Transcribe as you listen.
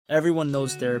Everyone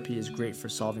knows therapy is great for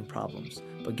solving problems,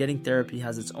 but getting therapy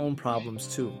has its own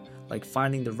problems too, like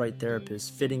finding the right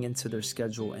therapist, fitting into their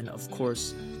schedule, and of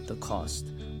course, the cost.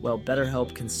 Well,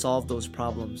 BetterHelp can solve those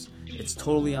problems. It's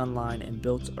totally online and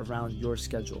built around your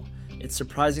schedule. It's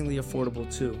surprisingly affordable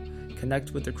too.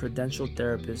 Connect with a credentialed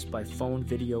therapist by phone,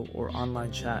 video, or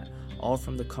online chat, all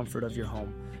from the comfort of your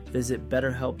home. Visit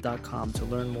BetterHelp.com to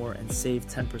learn more and save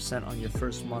 10% on your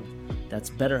first month. That's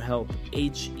BetterHelp,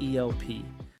 H-E-L-P.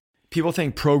 People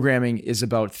think programming is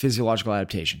about physiological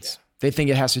adaptations. They think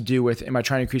it has to do with, am I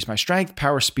trying to increase my strength,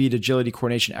 power, speed, agility,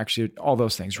 coordination, accuracy, all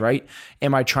those things, right?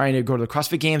 Am I trying to go to the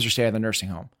CrossFit Games or stay at the nursing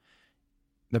home?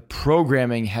 The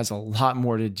programming has a lot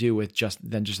more to do with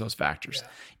than just those factors. Yeah.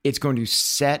 It's going to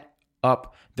set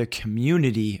up the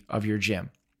community of your gym,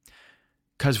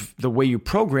 because the way you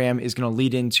program is going to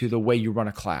lead into the way you run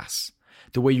a class.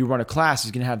 The way you run a class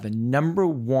is going to have the number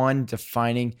one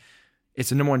defining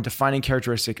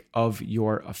characteristic of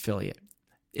your affiliate.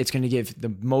 It's going to give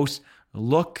the most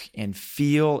look and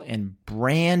feel and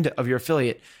brand of your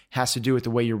affiliate has to do with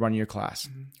the way you're running your class.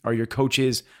 Mm-hmm. Are your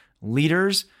coaches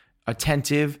leaders,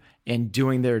 attentive, and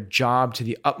doing their job to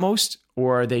the utmost,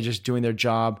 or are they just doing their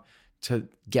job to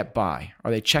get by?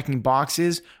 Are they checking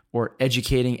boxes or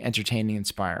educating, entertaining,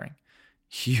 inspiring?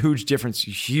 Huge difference,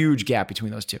 huge gap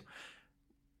between those two.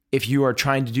 If you are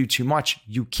trying to do too much,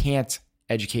 you can't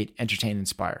educate, entertain,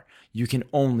 inspire. You can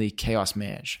only chaos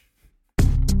manage.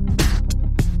 There's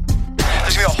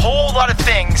going to be a whole lot of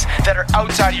things that are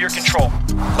outside of your control.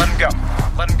 Let them go.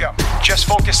 Let them go. Just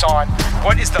focus on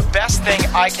what is the best thing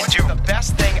I can do. The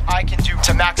best thing I can do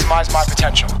to maximize my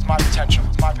potential. My potential.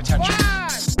 My potential.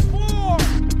 5, 4,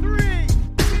 3,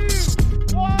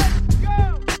 2, 1,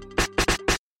 go.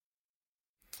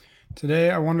 Today,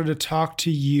 I wanted to talk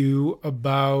to you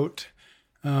about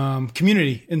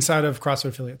community inside of CrossFit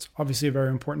Affiliates. Obviously, a very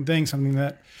important thing, something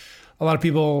that a lot of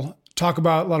people talk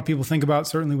about, a lot of people think about,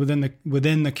 certainly within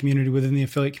the community, within the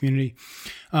affiliate community.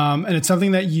 And it's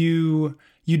something that you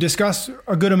discuss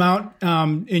a good amount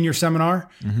in your seminar.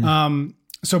 Mm-hmm.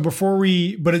 So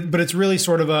but it's really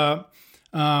sort of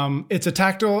it's a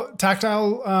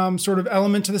tactile sort of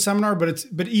element to the seminar,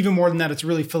 but even more than that, it's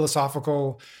really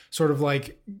philosophical, sort of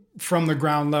like from the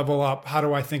ground level up. How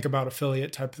do I think about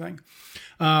affiliate type of thing?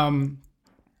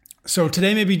 So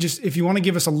today, maybe just if you want to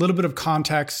give us a little bit of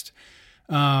context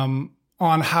on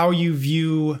how you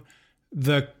view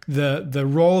the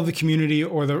role of the community,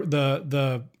 or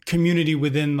the community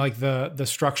within like the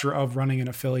structure of running an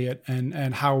affiliate,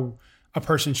 and how a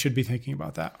person should be thinking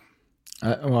about that.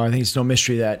 Well, I think it's no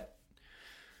mystery that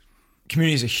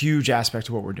community is a huge aspect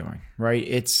of what we're doing,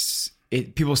 right?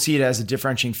 People see it as a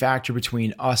differentiating factor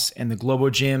between us and the global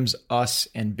gyms, us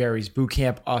and Barry's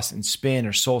Bootcamp, us and Spin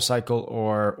or SoulCycle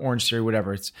or Orange Theory,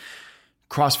 whatever. It's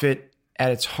CrossFit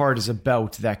at its heart is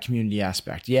about that community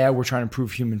aspect. Yeah, we're trying to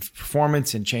improve human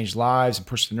performance and change lives and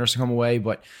push the nursing home away.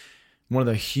 But one of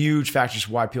the huge factors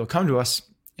why people come to us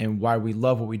and why we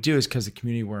love what we do is because of the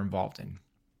community we're involved in.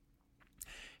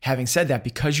 Having said that,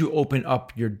 because you open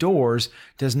up your doors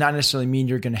does not necessarily mean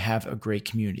you're going to have a great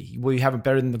community. Will you have it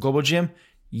better than the global gym?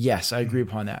 Yes, I agree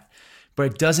upon that. But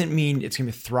it doesn't mean it's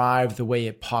going to thrive the way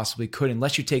it possibly could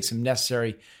unless you take some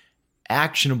necessary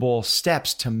actionable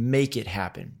steps to make it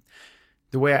happen.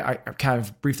 The way I kind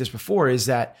of briefed this before is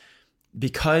that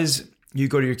because you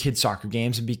go to your kids' soccer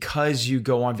games, and because you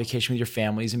go on vacation with your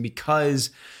families, and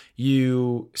because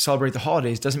you celebrate the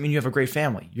holidays, doesn't mean you have a great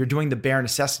family. You're doing the bare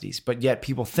necessities, but yet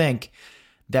people think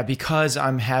that because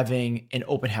I'm having an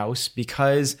open house,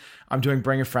 because I'm doing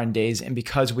bring a friend days, and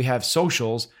because we have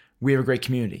socials, we have a great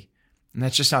community. And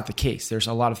that's just not the case. There's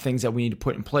a lot of things that we need to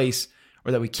put in place,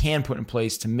 or that we can put in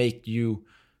place to make you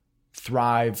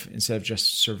thrive instead of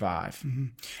just survive. Mm-hmm.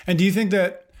 And do you think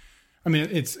that, I mean,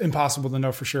 it's impossible to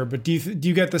know for sure, but do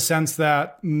you get the sense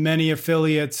that many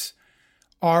affiliates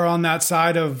are on that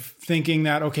side of thinking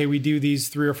that, okay, we do these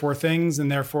 3 or 4 things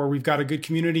and therefore we've got a good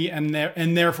community and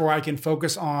therefore I can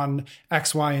focus on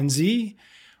X, Y, and Z?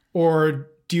 Or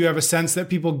do you have a sense that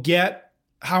people get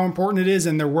how important it is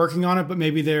and they're working on it, but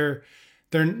maybe they're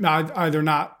either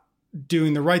not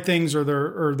doing the right things or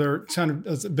they're kind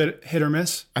of a bit hit or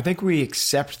miss? I think we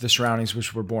accept the surroundings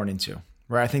which we're born into,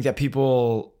 right? I think that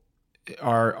people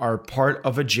are part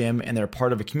of a gym and they're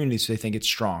part of a community, so they think it's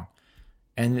strong.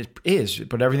 And it is,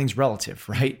 but everything's relative,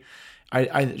 right?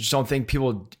 I just don't think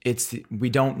we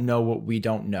don't know what we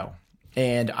don't know.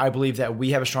 And I believe that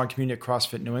we have a strong community at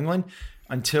CrossFit New England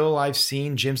until I've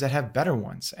seen gyms that have better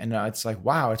ones. And it's like,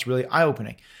 wow, it's really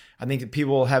eye-opening. I think that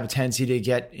people have a tendency to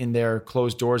get in their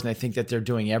closed doors and they think that they're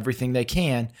doing everything they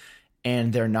can.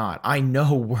 and they're not. I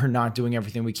know we're not doing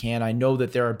everything we can. I know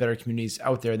that there are better communities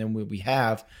out there than we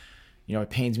have. It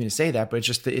pains me to say that, but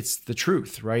it's the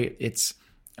truth, right? It's,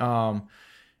 I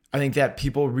think that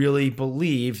people really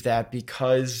believe that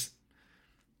because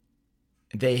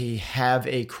they have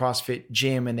a CrossFit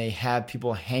gym and they have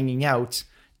people hanging out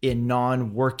in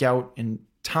non-workout and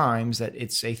times, that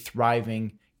it's a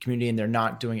thriving community and they're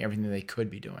not doing everything they could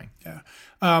be doing. Yeah.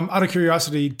 Out of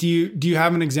curiosity, do you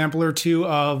have an example or two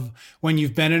of when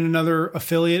you've been in another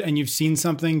affiliate and you've seen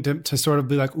something to sort of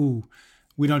be like, ooh,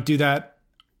 we don't do that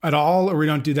at all, or we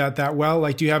don't do that well?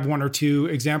 Like, do you have one or two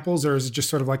examples, or is it just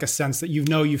sort of like a sense that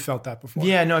you felt that before?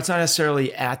 Yeah, no, it's not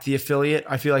necessarily at the affiliate.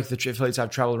 I feel like the affiliates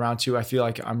I've traveled around to, I feel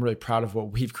like I'm really proud of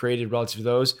what we've created relative to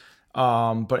those.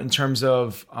 But in terms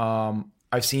of,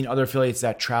 I've seen other affiliates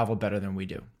that travel better than we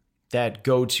do, that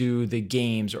go to the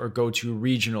games or go to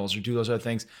regionals or do those other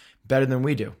things better than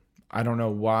we do. I don't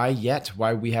know why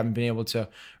we haven't been able to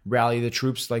rally the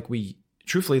troops like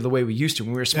truthfully, the way we used to.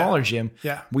 When we were a smaller gym,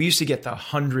 we used to get the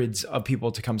hundreds of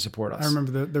people to come support us. I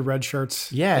remember the red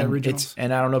shirts. Yeah,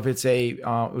 and I don't know if it's it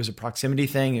was a proximity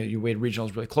thing. You weighed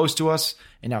regionals really close to us,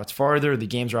 and now it's farther. The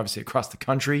games are obviously across the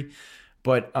country,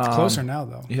 but it's closer now,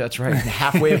 though. Yeah, that's right,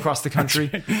 halfway across the country.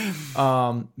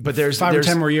 But there's 5 or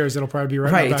 10 more years, it'll probably be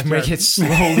right. It's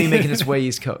slowly making its way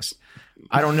East Coast.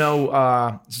 I don't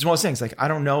know. It's one of those things. Like, I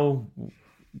don't know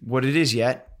what it is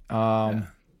yet.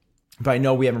 But I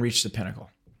know we haven't reached the pinnacle.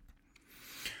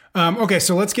 Okay,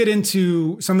 so let's get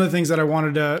into some of the things that I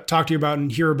wanted to talk to you about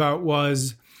and hear about.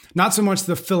 Was not so much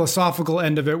the philosophical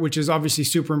end of it, which is obviously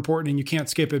super important and you can't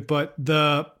skip it, but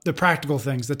the practical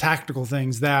things, the tactical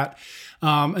things that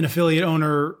an affiliate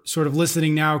owner sort of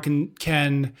listening now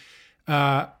can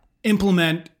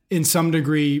implement in some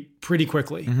degree pretty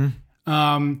quickly.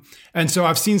 Mm-hmm. And so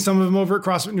I've seen some of them over at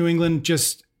CrossFit New England,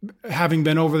 just having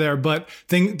been over there, but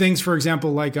things, for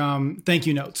example, like thank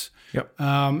you notes.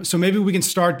 Yep. So maybe we can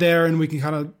start there and we can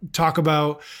kind of talk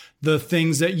about the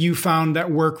things that you found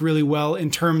that work really well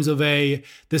in terms of this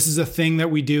is a thing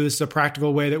that we do. This is a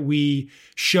practical way that we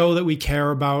show that we care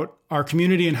about our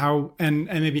community and how, and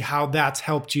maybe how that's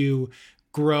helped you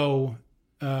grow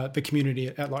the community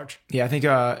at large. Yeah, I think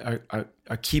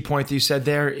a key point that you said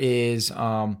there is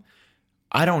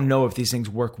I don't know if these things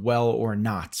work well or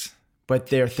not, but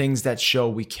they're things that show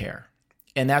we care.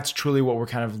 And that's truly what we're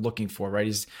kind of looking for, right?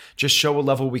 Is just show what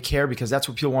level we care, because that's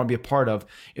what people want to be a part of.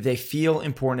 If they feel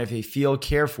important, if they feel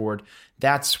cared for,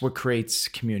 that's what creates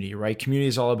community, right? Community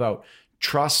is all about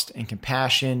trust and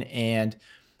compassion. And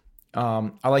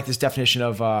I like this definition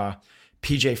of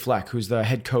PJ Fleck, who's the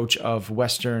head coach of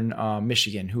Western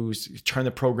Michigan, who's turned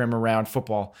the program around,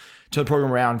 football, turned the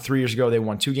program around 3 years ago. They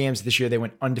won 2 games. This year they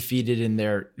went undefeated and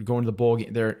they're going to the bowl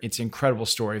game. It's an incredible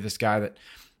story of this guy that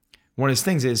one of his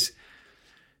things is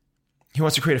he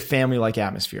wants to create a family-like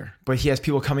atmosphere, but he has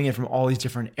people coming in from all these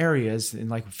different areas and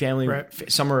like family.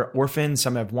 Right. Some are orphans,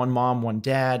 some have one mom, one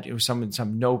dad, some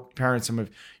no parents, some have,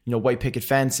 white picket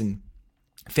fence, and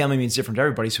family means different to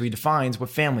everybody. So he defines what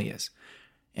family is.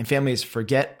 And family is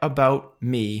forget about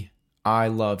me, I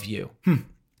love you.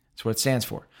 That's what it stands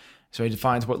for. So he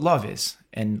defines what love is.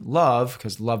 And love,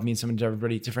 because love means something to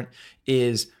everybody different,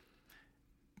 is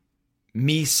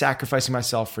me sacrificing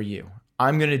myself for you.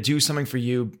 I'm going to do something for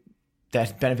you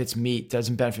that benefits me,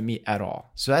 doesn't benefit me at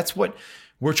all. So that's what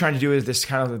we're trying to do, is this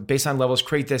kind of baseline levels,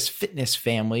 create this fitness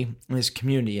family in this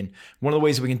community. And one of the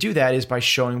ways that we can do that is by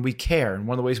showing we care. And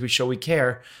one of the ways we show we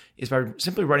care is by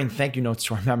simply writing thank you notes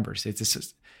to our members. It's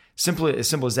as simple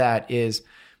as that. Is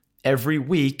every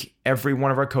week, every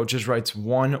one of our coaches writes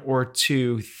 1 or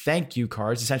 2 thank you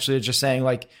cards, essentially just saying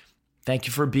like, thank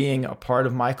you for being a part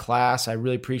of my class. I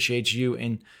really appreciate you.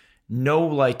 And no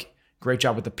like, great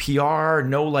job with the PR,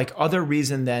 no like other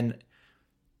reason than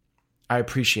I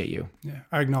appreciate you. Yeah,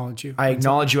 I acknowledge you. I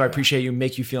acknowledge you. I appreciate you.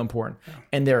 Make you feel important. Yeah.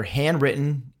 And they're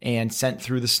handwritten and sent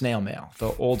through the snail mail,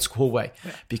 the old school way,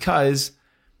 because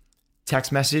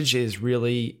text message is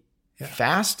really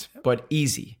fast, but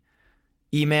easy.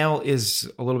 Email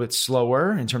is a little bit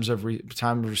slower in terms of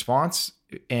time of response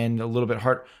and a little bit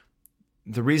hard.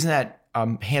 The reason that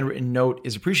handwritten note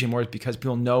is appreciated more is because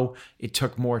people know it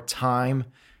took more time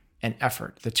and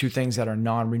effort, the 2 things that are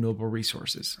non-renewable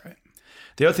resources. Right.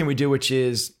 The other thing we do, which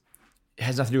has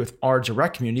nothing to do with our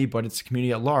direct community, but it's a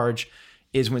community at large,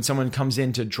 is when someone comes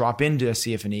in to drop into a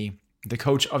CF&E, the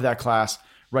coach of that class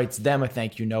writes them a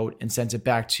thank you note and sends it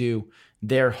back to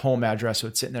their home address. So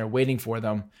it's sitting there waiting for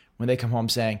them when they come home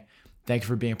saying, thank you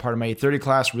for being a part of my 830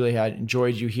 class. Really had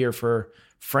enjoyed you here for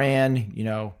Fran.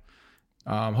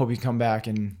 Hope you can come back,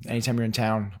 and anytime you're in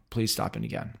town, please stop in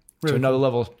again. Really? So another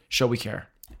level, show we care.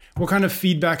 What kind of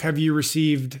feedback have you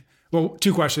received Well,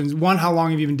 two questions. One, how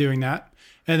long have you been doing that?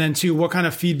 And then two, what kind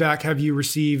of feedback have you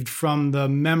received from the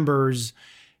members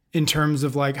in terms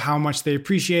of like how much they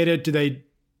appreciate it? Do they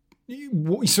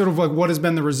sort of like, what has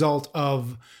been the result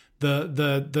of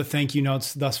the thank you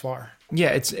notes thus far?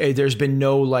 Yeah, there's been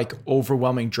no like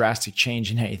overwhelming drastic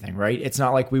change in anything, right? It's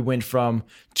not like we went from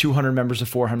 200 members to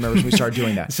 400 members when we started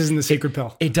doing that. This isn't the secret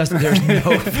pill. It doesn't, there's no,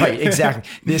 right, exactly.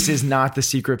 This is not the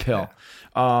secret pill.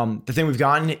 The thing we've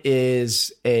gotten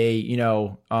is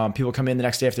people come in the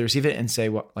next day after they receive it and say,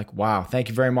 well, like, wow, thank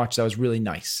you very much. That was really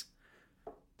nice.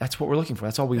 That's what we're looking for.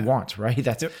 That's all we want, right?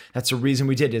 That's the reason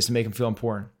we did it, is to make them feel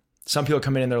important. Some people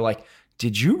come in and they're like,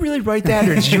 did you really write that?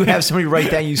 Or did you have somebody write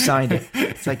that and you signed it?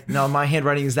 It's like, no, my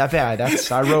handwriting is that bad.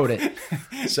 I wrote it.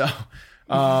 So,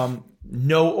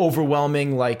 no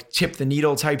overwhelming, like tip the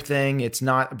needle type thing. It's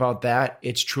not about that.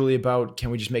 It's truly about,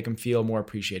 can we just make them feel more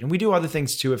appreciated? And we do other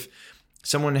things too. If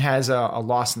someone has a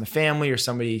loss in the family or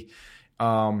somebody,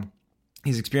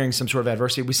 he's experiencing some sort of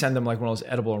adversity, we send them like one of those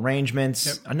edible arrangements.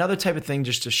 Yep. Another type of thing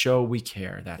just to show we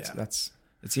care. That's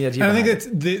the idea. And I think that's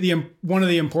the one of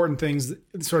the important things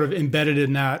sort of embedded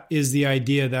in that is the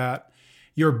idea that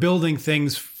you're building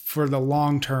things for the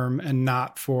long term and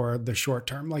not for the short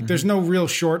term. Like there's no real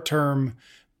short term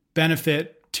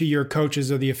benefit to your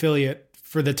coaches or the affiliate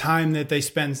for the time that they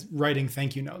spend writing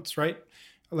thank you notes, right?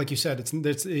 Like you said, it's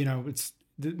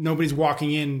nobody's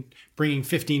walking in bringing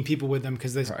 15 people with them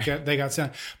because they got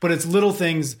sent. But it's little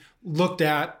things looked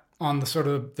at on the sort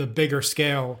of the bigger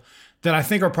scale that I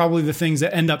think are probably the things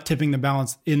that end up tipping the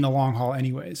balance in the long haul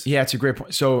anyways. Yeah, it's a great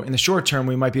point. So in the short term,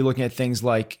 we might be looking at things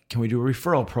like, can we do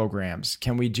referral programs?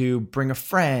 Can we do bring a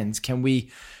friend? Can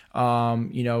we,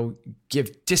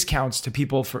 give discounts to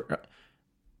people for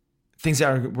things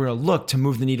that we're going to look to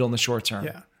move the needle in the short term?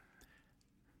 Yeah.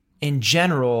 In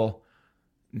general,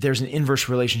 there's an inverse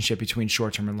relationship between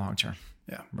short term and long term.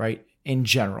 Yeah. Right. In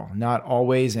general, not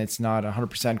always, and it's not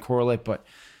 100% correlate, but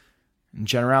in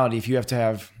generality, if you have to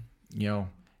have, you'll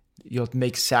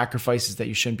make sacrifices that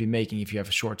you shouldn't be making if you have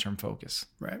a short-term focus.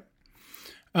 Right.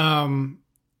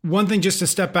 One thing, just to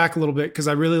step back a little bit, because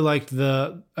I really liked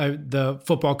the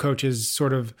football coaches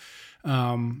sort of,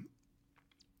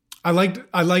 I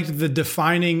liked the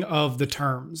defining of the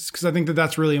terms, because I think that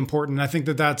that's really important. And I think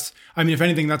that if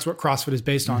anything, that's what CrossFit is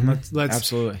based on. Mm-hmm. Let's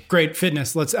absolutely great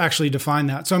fitness. Let's actually define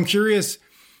that. So I'm curious,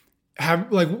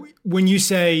 when you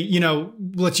say,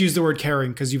 let's use the word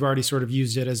caring, because you've already sort of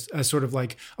used it as sort of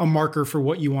like a marker for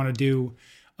what you want to do.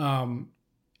 You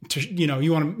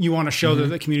want to show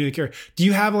the community care. Do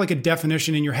you have like a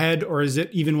definition in your head, or is it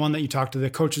even one that you talk to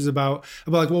the coaches about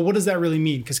like, well, what does that really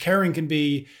mean? Because caring can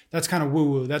be, that's kind of woo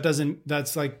woo. That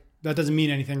doesn't mean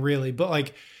anything really. But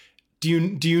like, do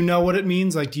you know what it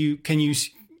means? Like, can you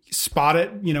spot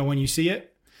it? When you see it.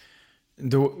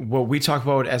 What we talk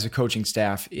about as a coaching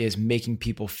staff is making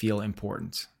people feel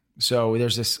important. So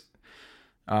there's this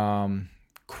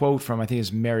quote from, I think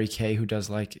it's Mary Kay, who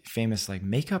does like famous like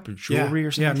makeup or jewelry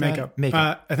or something. Yeah,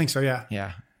 makeup. I think so. Yeah.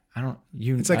 Yeah.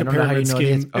 It's like a pyramid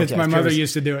scheme. Okay, my mother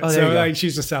used to do it. So she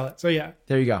used to sell it. So yeah.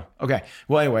 There you go. Okay.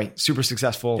 Well, anyway, super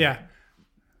successful. Yeah.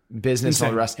 Business and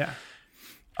all the rest. Yeah.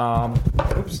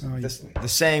 The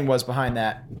saying was behind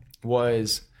that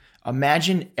was,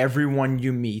 imagine everyone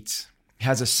you meet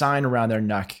has a sign around their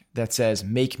neck that says,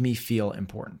 make me feel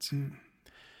important. Mm.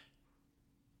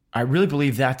 I really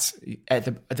believe that's at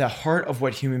the heart of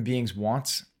what human beings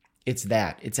want. It's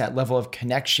that level of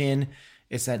connection.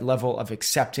 It's that level of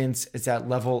acceptance. It's that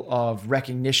level of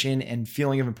recognition and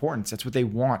feeling of importance. That's what they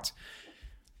want.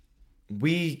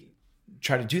 We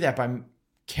try to do that by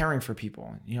caring for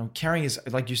people. Caring is,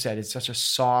 like you said, it's such a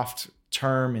soft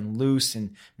term and loose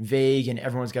and vague, and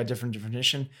everyone's got a different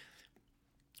definition.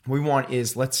 What we want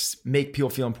is, let's make people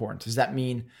feel important. Does that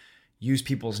mean use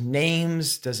people's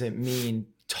names? Does it mean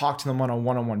talk to them on a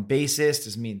one-on-one basis?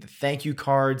 Does it mean the thank you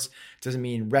cards? Does it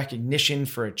mean recognition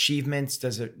for achievements?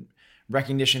 Does it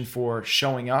recognition for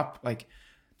showing up? Like,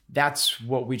 that's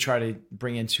what we try to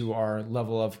bring into our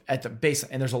level of at the base.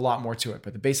 And there's a lot more to it,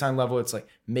 but the baseline level, it's like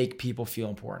make people feel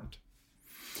important.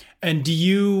 And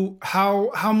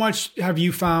how much have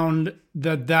you found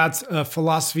that that's a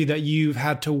philosophy that you've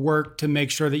had to work to make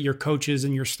sure that your coaches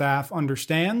and your staff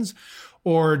understands?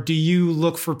 Or do you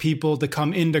look for people to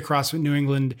come into CrossFit New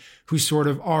England who sort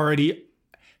of already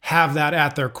have that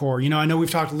at their core? I know we've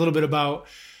talked a little bit about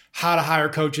how to hire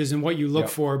coaches and what you look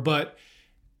for, but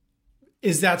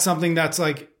is that something that's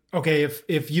like, okay,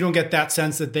 if you don't get that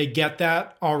sense that they get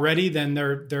that already, then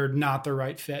they're not the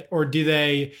right fit? Or do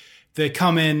they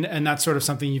come in and that's sort of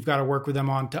something you've got to work with them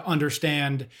on to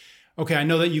understand, okay, I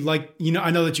know that you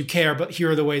I know that you care, but here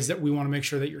are the ways that we want to make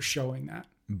sure that you're showing that?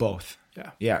 Both.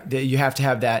 Yeah. You have to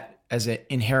have that as an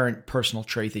inherent personal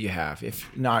trait that you have. If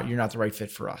not, you're not the right fit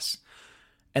for us.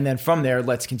 And then from there,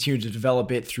 let's continue to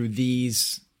develop it through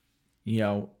these,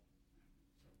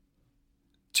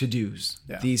 to-dos,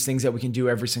 these things that we can do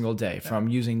every single day, from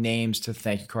using names to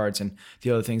thank you cards and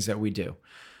the other things that we do.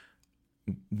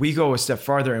 We go a step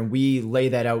farther and we lay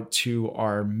that out to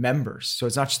our members. So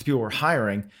it's not just the people we're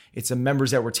hiring, it's the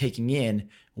members that we're taking in.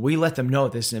 We let them know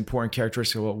this is an important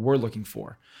characteristic of what we're looking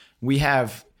for. We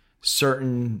have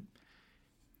certain...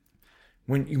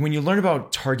 When you learn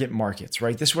about target markets,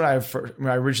 right? This is what when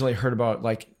I originally heard about,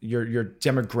 like your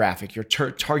demographic, your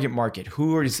target market,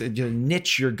 who is the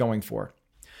niche you're going for.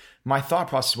 My thought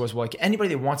process was, well, like anybody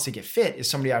that wants to get fit is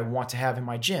somebody I want to have in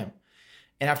my gym.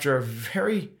 And after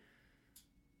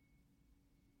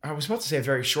I was about to say a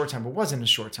very short time, but it wasn't a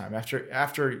short time.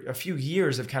 After a few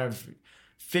years of kind of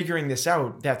figuring this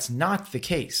out, that's not the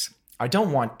case. I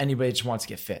don't want anybody that just wants to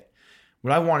get fit.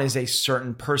 What I want is a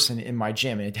certain person in my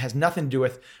gym. And it has nothing to do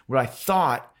with what I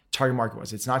thought target market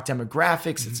was. It's not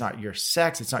demographics. It's not your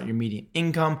sex. It's not your median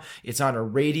income. It's not a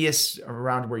radius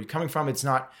around where you're coming from. It's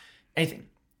not anything.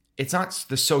 It's not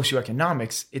the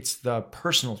socioeconomics. It's the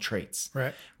personal traits.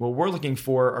 Right. What we're looking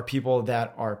for are people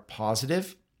that are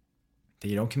positive, that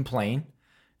you don't complain.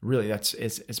 Really, that's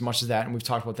as much as that. And we've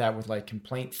talked about that with like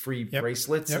complaint-free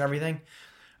bracelets and everything.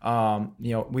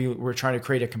 We're trying to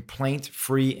create a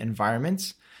complaint-free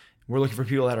environment. We're looking for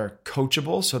people that are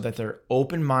coachable so that they're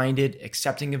open-minded,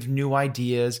 accepting of new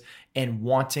ideas, and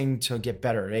wanting to get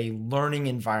better, a learning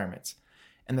environment.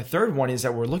 And the third one is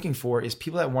that we're looking for is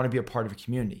people that want to be a part of a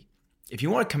community. If you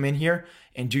want to come in here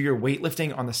and do your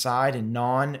weightlifting on the side in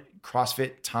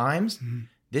non-CrossFit times,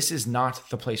 this is not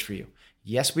the place for you.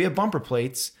 Yes, we have bumper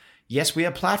plates. Yes, we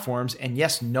have platforms. And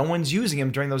yes, no one's using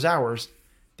them during those hours.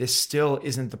 This still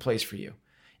isn't the place for you.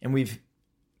 And we've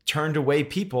turned away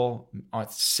people on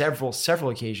several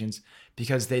occasions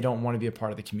because they don't want to be a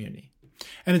part of the community.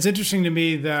 And it's interesting to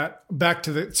me that back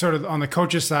to the sort of on the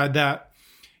coach's side, that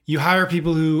you hire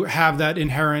people who have that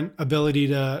inherent ability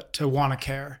to want to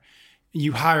care.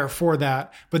 You hire for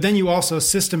that, but then you also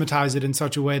systematize it in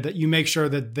such a way that you make sure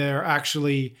that they're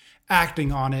actually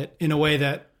acting on it in a way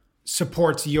that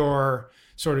supports your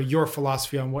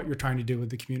philosophy on what you're trying to do with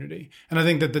the community. And I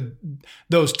think that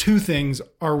those two things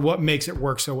are what makes it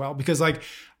work so well, because like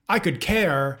I could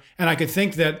care and I could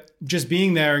think that just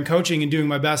being there and coaching and doing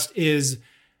my best is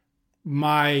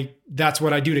that's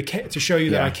what I do to show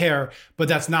you that I care, but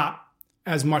that's not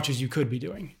as much as you could be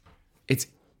doing. It's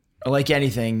like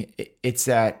anything. It's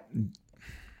that,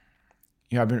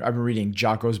 I've been reading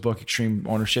Jocko's book, Extreme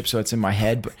Ownership, so it's in my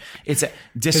head. But it's a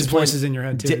discipline. His voice is in your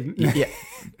head too.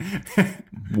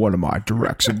 One of my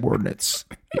direct subordinates.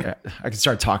 Yeah, I can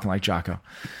start talking like Jocko.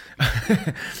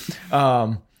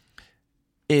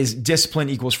 Is discipline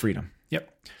equals freedom.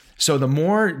 Yep. So the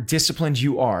more disciplined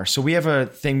you are, so we have a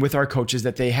thing with our coaches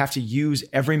that they have to use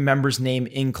every member's name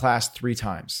in class 3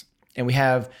 times, and we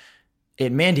have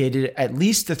it mandated at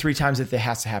least the 3 times that it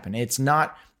has to happen.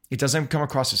 It doesn't come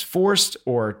across as forced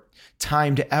or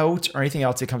timed out or anything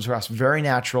else. It comes across very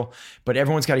natural, but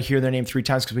everyone's got to hear their name 3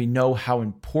 times because we know how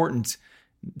important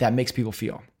that makes people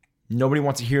feel. Nobody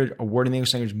wants to hear a word in the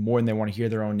English language more than they want to hear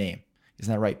their own name.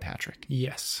 Isn't that right, Patrick?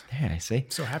 Yes. Yeah, I see.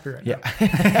 So happy right now.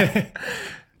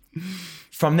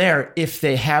 From there, if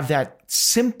they have that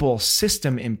simple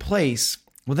system in place,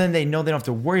 well, then they know they don't have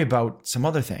to worry about some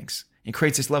other things. It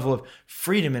creates this level of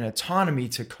freedom and autonomy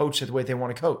to coach the way they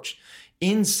want to coach.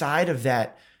 Inside of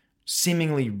that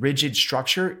seemingly rigid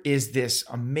structure is this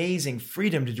amazing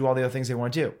freedom to do all the other things they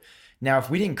want to do. Now, if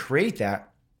we didn't create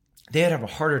that, they'd have a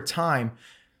harder time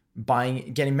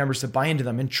getting members to buy into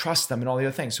them and trust them and all the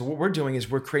other things. So what we're doing is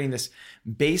we're creating this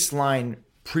baseline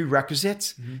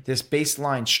prerequisites, this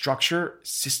baseline structure,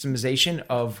 systemization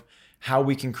of how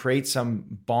we can create some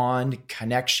bond,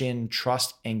 connection,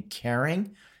 trust, and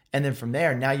caring. And then from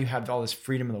there, now you have all this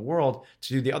freedom in the world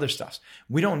to do the other stuff.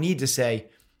 We don't need to say,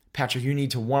 Patrick, you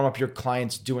need to warm up your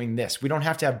clients doing this. We don't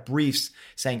have to have briefs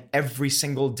saying every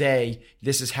single day,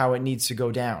 this is how it needs to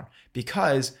go down,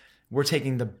 because we're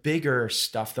taking the bigger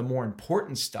stuff, the more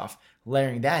important stuff,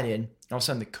 layering that in. And all of a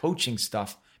sudden the coaching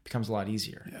stuff becomes a lot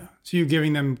easier. Yeah. So you're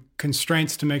giving them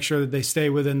constraints to make sure that they stay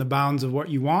within the bounds of what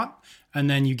you want. And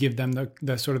then you give them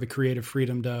the sort of the creative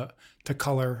freedom to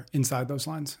color inside those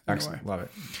lines. Excellent. Love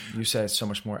it. You said it so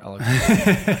much more elegant.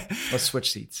 Let's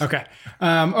switch seats. Okay.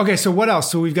 So what else?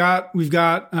 So we've got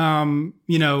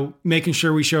making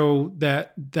sure we show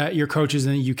that your coaches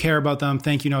and you care about them.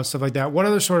 Thank you notes, stuff like that. What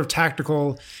other sort of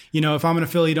tactical, if I'm an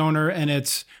affiliate owner and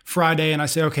it's Friday and I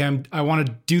say, okay, I want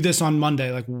to do this on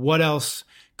Monday. Like what else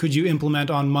could you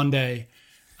implement on Monday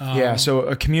Yeah. So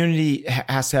a community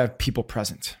has to have people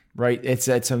present, right? It's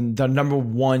the number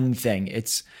one thing.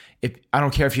 I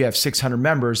don't care if you have 600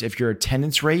 members, if your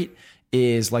attendance rate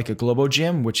is like a Globo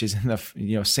Gym, which is in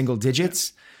the single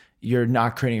digits, you're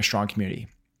not creating a strong community.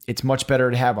 It's much better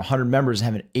to have 100 members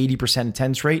and have an 80%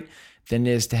 attendance rate than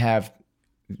it is to have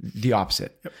the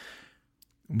opposite. Yep.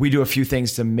 We do a few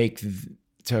things to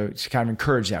kind of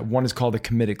encourage that. One is called the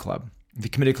Committed Club. The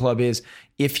Committed Club is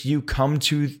if you come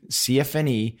to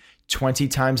CFNE 20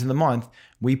 times in the month,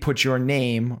 we put your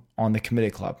name on the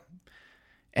Committed Club.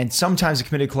 And sometimes the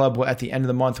Committed Club will, at the end of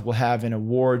the month, will have an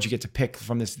award you get to pick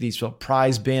from these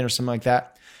prize bin or something like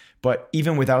that. But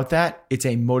even without that, it's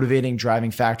a motivating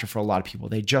driving factor for a lot of people.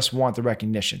 They just want the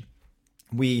recognition.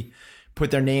 We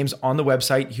put their names on the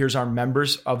website. Here's our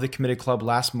members of the Committed Club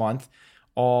last month,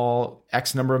 all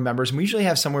X number of members. And we usually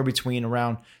have somewhere between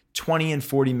around 20 and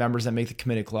 40 members that make the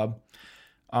Committed Club.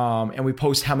 And we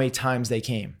post how many times they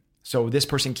came. So this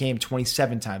person came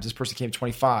 27 times. This person came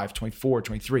 25, 24,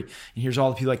 23. And here's all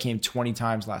the people that came 20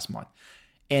 times last month.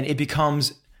 And it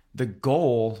becomes the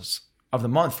goals of the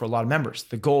month for a lot of members.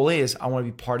 The goal is I want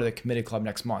to be part of the Committed Club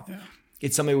next month. Yeah.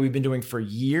 It's something we've been doing for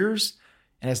years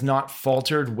and has not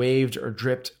faltered, waved, or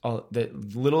dripped the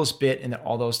littlest bit in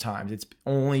all those times. It's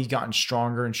only gotten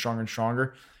stronger and stronger and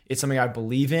stronger. It's something I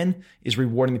believe in, is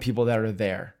rewarding the people that are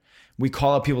there. We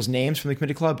call out people's names from the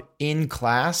Committed Club in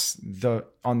class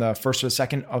on the first or the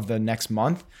second of the next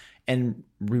month and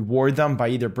reward them by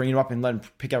either bringing them up and letting them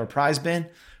pick out a prize bin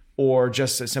or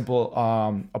just a simple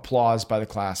applause by the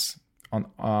class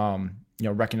on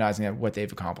recognizing what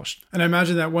they've accomplished. And I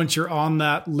imagine that once you're on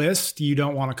that list, you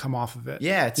don't want to come off of it.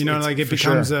 Yeah,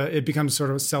 it becomes sort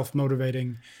of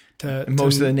self-motivating.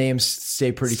 Most of the names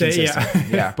stay pretty consistent. Yeah.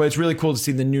 Yeah, but it's really cool to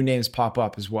see the new names pop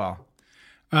up as well.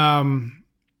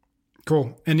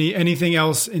 Cool. Anything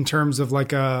else in terms of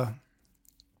like a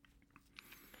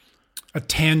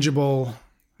tangible?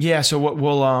 Yeah. So what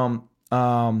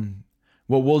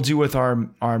we'll do with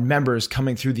our members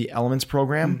coming through the Elements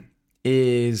program or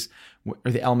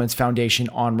the Elements Foundation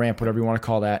on-ramp, whatever you want to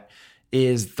call that,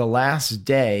 is the last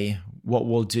day. What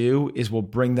we'll do is we'll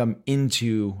bring them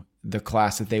into the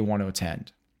class that they want to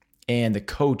attend, and the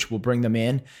coach will bring them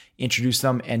in, introduce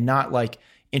them, and not like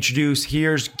introduce,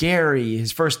 here's Gary,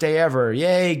 his first day ever.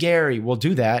 Yay, Gary. We'll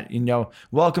do that,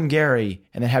 welcome Gary,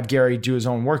 and then have Gary do his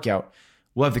own workout.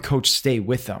 We'll have the coach stay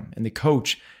with them, and the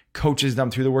coach coaches them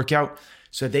through the workout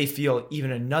so they feel even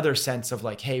another sense of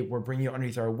like, hey, we're bringing you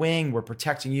underneath our wing. We're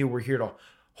protecting you. We're here to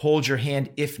hold your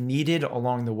hand if needed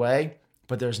along the way,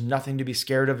 but there's nothing to be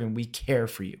scared of, and we care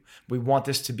for you. We want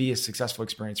this to be a successful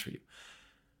experience for you.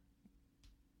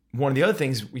 One of the other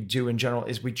things we do in general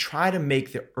is we try to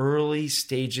make the early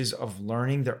stages of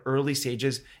learning, the early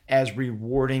stages, as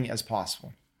rewarding as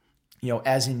possible,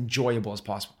 as enjoyable as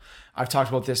possible. I've talked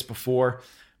about this before,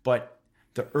 but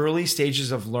the early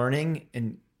stages of learning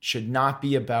should not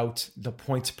be about the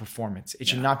points of performance. It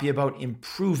should not be about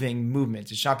improving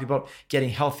movements. It should not be about getting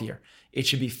healthier. It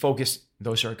should be focused,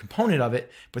 those are a component of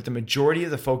it, but the majority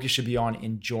of the focus should be on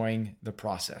enjoying the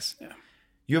process. Yeah.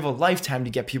 You have a lifetime to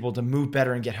get people to move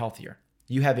better and get healthier.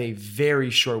 You have a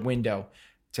very short window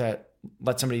to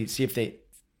let somebody see if they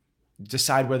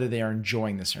decide whether they are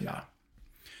enjoying this or not.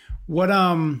 What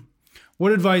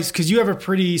advice, because you have a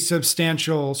pretty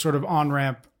substantial sort of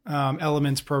on-ramp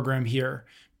Elements program here,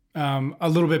 a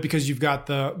little bit because you've got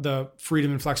the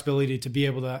freedom and flexibility to be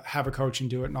able to have a coach and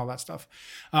do it and all that stuff.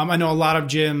 I know a lot of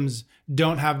gyms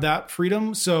don't have that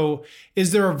freedom. So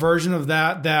is there a version of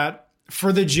that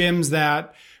for the gyms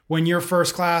that when your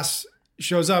first class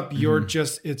shows up,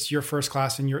 it's your first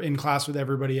class and you're in class with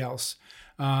everybody else?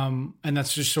 And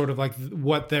that's just sort of like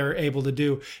what they're able to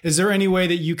do. Is there any way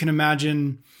that you can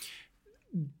imagine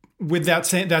with that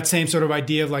same sort of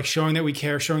idea of like showing that we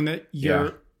care, showing that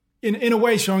you're in a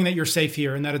way showing that you're safe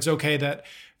here and that it's okay that,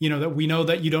 that we know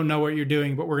that you don't know what you're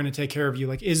doing, but we're going to take care of you.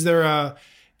 Like,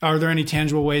 are there any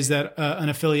tangible ways that an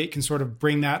affiliate can sort of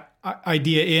bring that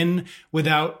idea in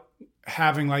without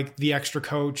having like the extra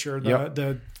coach or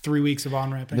the 3 weeks of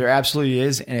on-ramping? There absolutely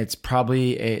is. And it's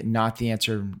probably not the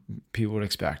answer people would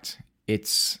expect.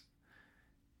 It's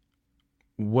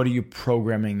what are you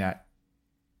programming that?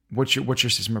 What's your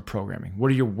system of programming? What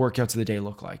do your workouts of the day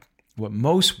look like? What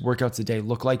most workouts of the day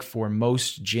look like for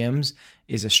most gyms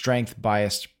is a strength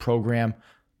biased program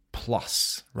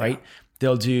plus, right? Yeah.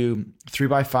 They'll do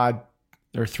 3x5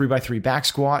 or 3x3 back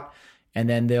squat, and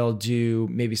then they'll do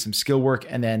maybe some skill work,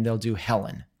 and then they'll do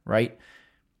Helen, right?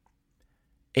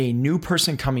 A new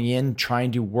person coming in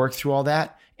trying to work through all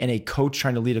that and a coach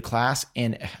trying to lead a class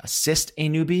and assist a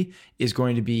newbie is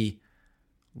going to be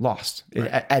lost,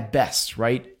 right, at best,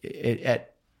 right?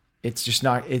 It's just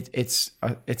not, it's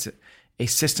a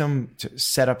system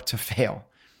set up to fail.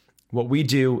 What we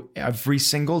do every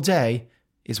single day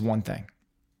is one thing.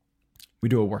 We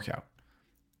do a workout.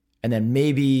 And then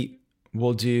maybe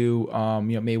we'll do,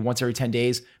 maybe once every 10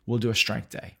 days, we'll do a strength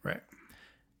day. Right.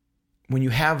 When you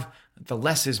have the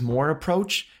less is more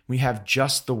approach, when you have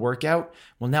just the workout,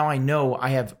 well, now I know I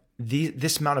have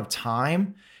this amount of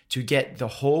time to get the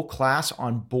whole class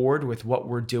on board with what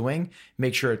we're doing,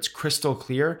 make sure it's crystal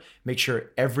clear, make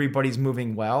sure everybody's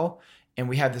moving well. And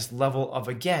we have this level of,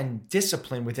 again,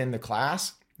 discipline within the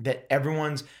class that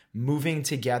everyone's moving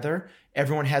together.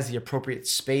 Everyone has the appropriate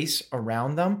space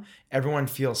around them. Everyone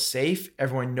feels safe.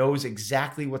 Everyone knows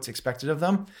exactly what's expected of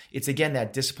them. It's, again,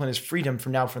 that discipline is freedom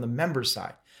from the members'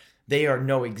 side. They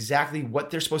know exactly what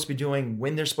they're supposed to be doing,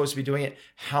 when they're supposed to be doing it,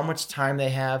 how much time they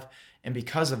have. And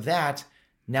because of that,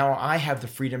 now I have the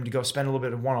freedom to go spend a little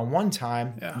bit of one-on-one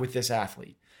time with this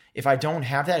athlete. If I don't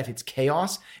have that, if it's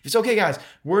chaos, if it's okay, guys,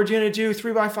 we're going to do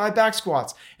 3x5 back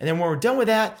squats. And then when we're done with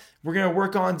that, we're going to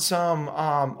work on some,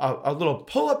 a little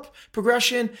pull-up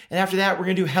progression. And after that, we're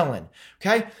going to do Helen.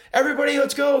 Okay. Everybody,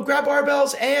 let's go grab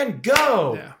barbells and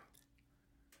go. Yeah.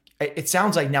 It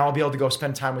sounds like now I'll be able to go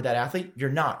spend time with that athlete. You're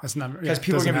not. That's not, because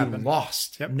people are going to be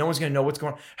lost. Yep. No one's going to know what's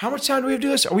going on. How much time do we have to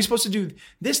do this? Are we supposed to do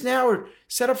this now or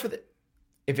set up for the,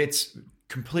 if it's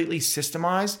completely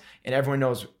systemized and everyone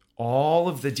knows all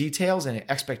of the details and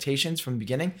expectations from the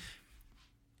beginning,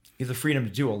 you have the freedom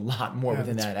to do a lot more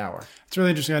within that hour. It's really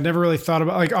interesting. I never really thought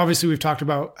about, like, obviously we've talked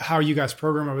about how you guys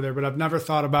program over there, but I've never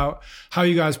thought about how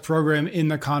you guys program in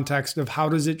the context of how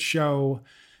does it show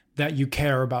that you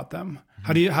care about them?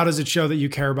 How does it show that you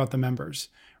care about the members?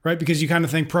 Right? Because you kind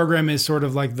of think program is sort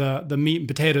of like the meat and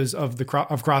potatoes of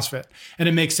CrossFit. And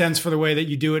it makes sense for the way that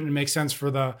you do it, and it makes sense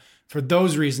for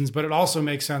those reasons, but it also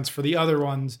makes sense for the other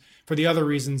ones, for the other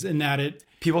reasons, in that it...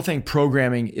 People think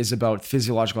programming is about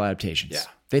physiological adaptations. Yeah.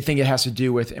 They think it has to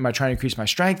do with, am I trying to increase my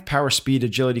strength, power, speed,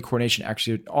 agility, coordination,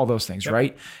 actually all those things,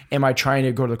 right? Am I trying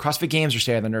to go to the CrossFit Games or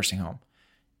stay at the nursing home?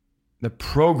 The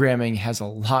programming has a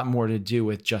lot more to do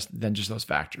with than just those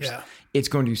factors. Yeah. It's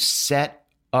going to set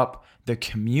up the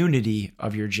community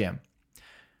of your gym,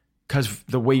 because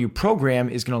the way you program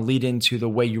is going to lead into the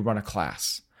way you run a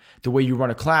class. The way you run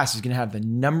a class is going to have the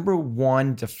number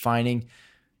one defining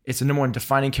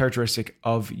characteristic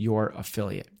of your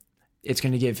affiliate. It's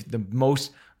going to give the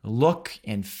most look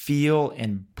and feel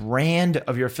and brand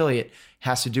of your affiliate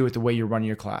has to do with the way you're running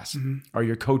your class. Mm-hmm. Are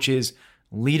your coaches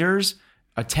leaders,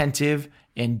 attentive,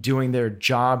 and doing their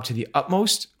job to the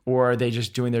utmost, or are they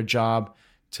just doing their job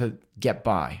to get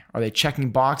by? Are they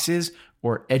checking boxes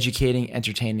or educating,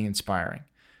 entertaining, inspiring?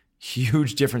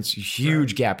 Huge difference,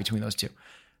 huge gap between those two.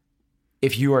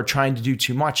 If you are trying to do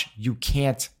too much, you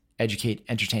can't educate,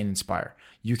 entertain, inspire.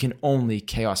 You can only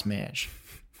chaos manage.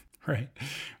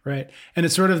 Right. And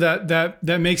it's sort of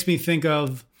that makes me think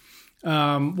of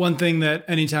one thing that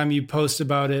anytime you post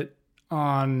about it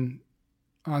on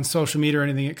social media or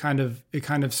anything, it kind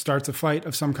of starts a fight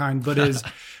of some kind, but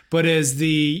is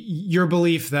your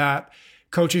belief that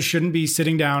coaches shouldn't be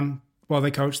sitting down while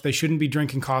they coach. They shouldn't be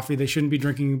drinking coffee. They shouldn't be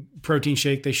drinking protein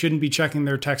shake. They shouldn't be checking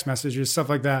their text messages, stuff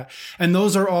like that. And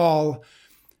those are all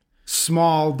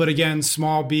small, but again,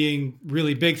 small being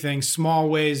really big things, small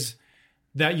ways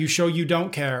that you show you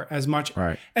don't care as much.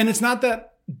 Right. And it's not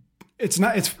that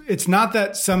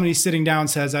somebody sitting down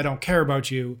says, I don't care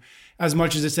about you, as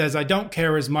much as it says, I don't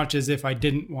care as much as if I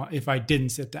didn't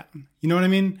sit down. You know what I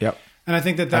mean? Yep. And I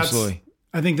think that's, absolutely.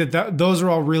 I think that those are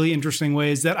all really interesting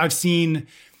ways that I've seen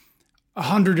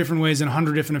 100 different ways in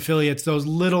 100 different affiliates, those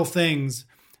little things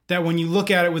that when you look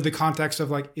at it with the context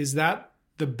of like, is that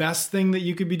the best thing that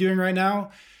you could be doing right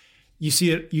now? You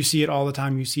see it all the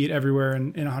time. You see it everywhere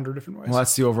in 100 different ways. Well,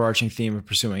 that's the overarching theme of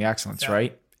pursuing excellence,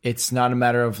 right? It's not a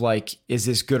matter of like, is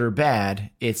this good or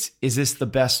bad? Is this the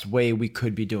best way we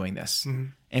could be doing this? Mm-hmm.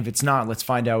 And if it's not, let's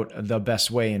find out the best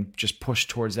way and just push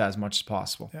towards that as much as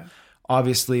possible. Yeah.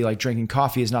 Obviously, like drinking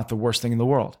coffee is not the worst thing in the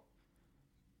world,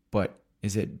 but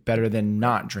is it better than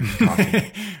not drinking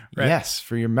coffee? Right. Yes,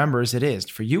 for your members, it is.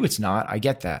 For you, it's not. I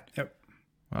get that. Yep.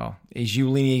 Well, is you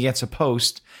leaning against a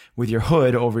post with your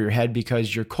hood over your head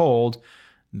because you're cold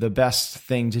the best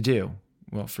thing to do?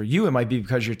 Well, for you, it might be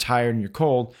because you're tired and you're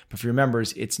cold, but for your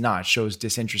members, it's not. It shows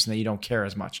disinterest and that you don't care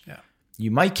as much. Yeah.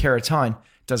 You might care a ton.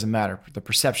 It doesn't matter. The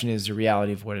perception is the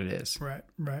reality of what it is. Right.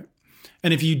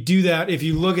 And if you do that, if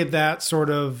you look at that sort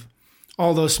of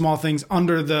all those small things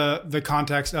under the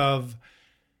context of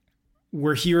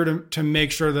we're here to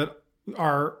make sure that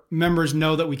our members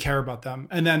know that we care about them,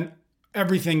 and then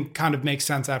everything kind of makes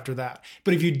sense after that.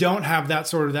 But if you don't have that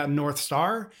sort of that North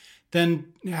Star,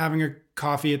 then having a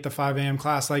coffee at the 5 a.m.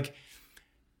 class, like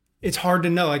it's hard to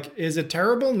know, like, is it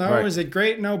terrible? No. Right. Is it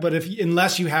great? No. But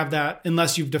unless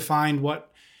you've defined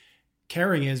what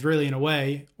caring is really in a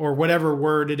way, or whatever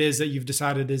word it is that you've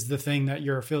decided is the thing that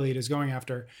your affiliate is going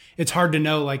after, it's hard to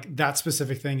know, like, that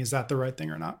specific thing, is that the right thing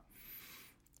or not?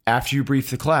 After you brief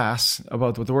the class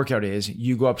about what the workout is,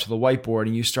 you go up to the whiteboard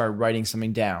and you start writing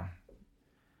something down.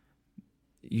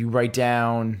 You write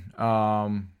down,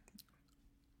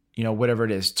 whatever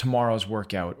it is, tomorrow's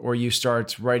workout, or you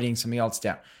start writing something else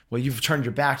down. Well, you've turned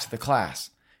your back to the class.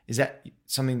 Is that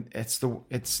something?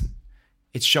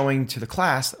 It's showing to the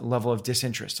class a level of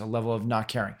disinterest, a level of not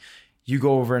caring. You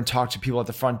go over and talk to people at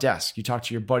the front desk. You talk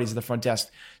to your buddies at the front desk.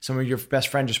 Some of your best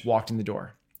friend just walked in the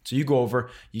door. So you go over,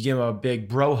 you give him a big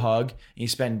bro hug, and you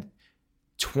spend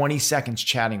 20 seconds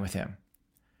chatting with him.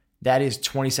 That is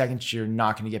 20 seconds you're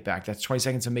not going to get back. That's 20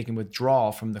 seconds of making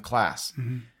withdrawal from the class.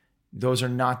 Mm-hmm. Those are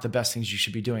not the best things you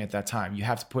should be doing at that time. You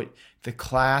have to put the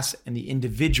class and the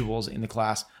individuals in the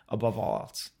class above all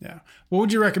else. Yeah. What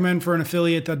would you recommend for an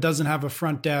affiliate that doesn't have a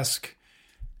front desk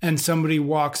and somebody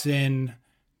walks in,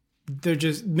 they're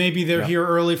here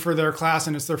early for their class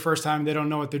and it's their first time, they don't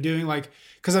know what they're doing? Like,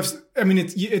 because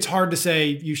it's hard to say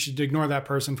you should ignore that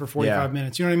person for 45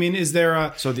 minutes. You know what I mean? Is there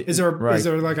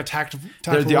like a tactful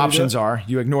the options are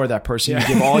you ignore that person, you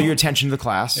give all your attention to the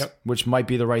class, which might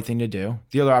be the right thing to do.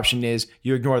 The other option is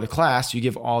you ignore the class, you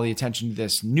give all the attention to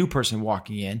this new person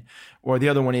walking in, or the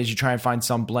other one is you try and find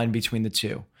some blend between the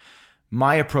two.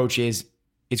 My approach is,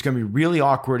 it's going to be really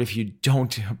awkward if you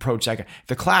don't approach that guy.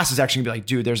 The class is actually going to be like,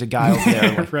 dude, there's a guy over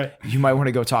there. Like, right. You might want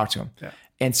to go talk to him. Yeah.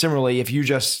 And similarly, if you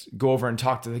just go over and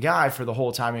talk to the guy for the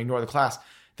whole time and ignore the class,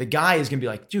 the guy is going to be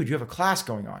like, dude, you have a class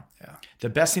going on. Yeah. The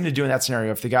best thing to do in that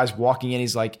scenario, if the guy's walking in,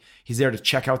 he's there to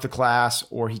check out the class,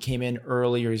 or he came in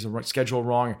early, or he's scheduled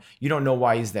wrong, or you don't know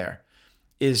why he's there,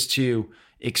 is to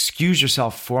excuse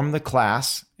yourself from the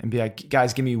class and be like,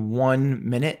 guys, give me 1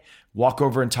 minute, walk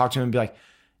over and talk to him and be like,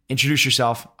 introduce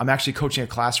yourself. I'm actually coaching a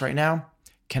class right now.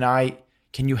 Can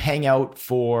you hang out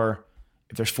for,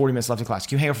 if there's 40 minutes left in class,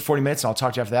 can you hang out for 40 minutes and I'll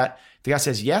talk to you after that? If the guy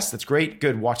says, yes, that's great.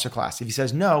 Good. Watch the class. If he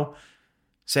says no,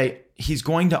 say he's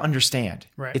going to understand.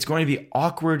 Right. It's going to be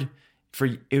awkward for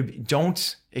you.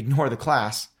 Don't ignore the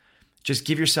class. Just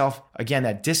give yourself, again,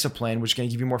 that discipline, which is going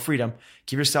to give you more freedom.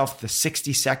 Give yourself the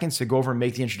 60 seconds to go over and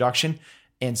make the introduction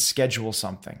and schedule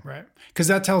something. Right. Because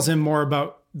that tells him more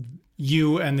about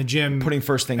you and the gym. Putting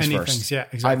first things first. Yeah,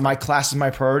 exactly. My class is my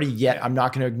priority, yet I'm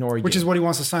not going to ignore you. Which is what he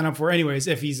wants to sign up for anyways,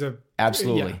 if he's a...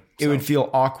 Absolutely. It would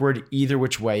feel awkward either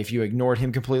which way. If you ignored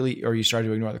him completely or you started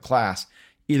to ignore the class,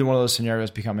 either one of those scenarios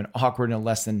become an awkward and a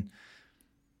less than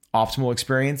optimal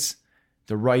experience.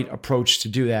 The right approach to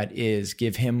do that is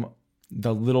give him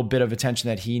the little bit of attention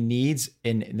that he needs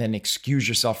and then excuse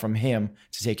yourself from him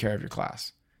to take care of your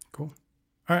class. Cool.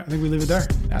 All right. I think we leave it there.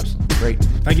 Absolutely. Great.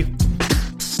 Thank you.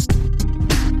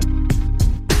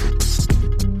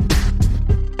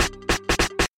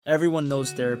 Everyone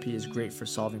knows therapy is great for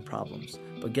solving problems,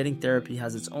 but getting therapy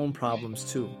has its own problems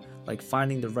too, like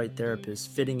finding the right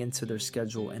therapist, fitting into their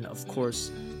schedule, and of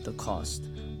course, the cost.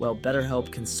 Well, BetterHelp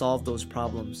can solve those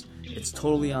problems. It's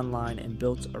totally online and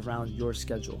built around your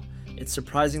schedule. It's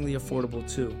surprisingly affordable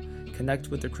too. Connect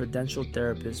with a credentialed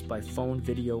therapist by phone,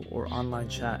 video, or online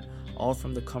chat, all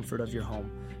from the comfort of your home.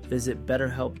 Visit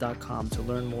BetterHelp.com to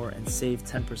learn more and save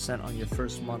 10% on your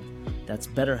first month. That's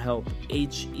BetterHelp,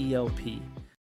 H-E-L-P.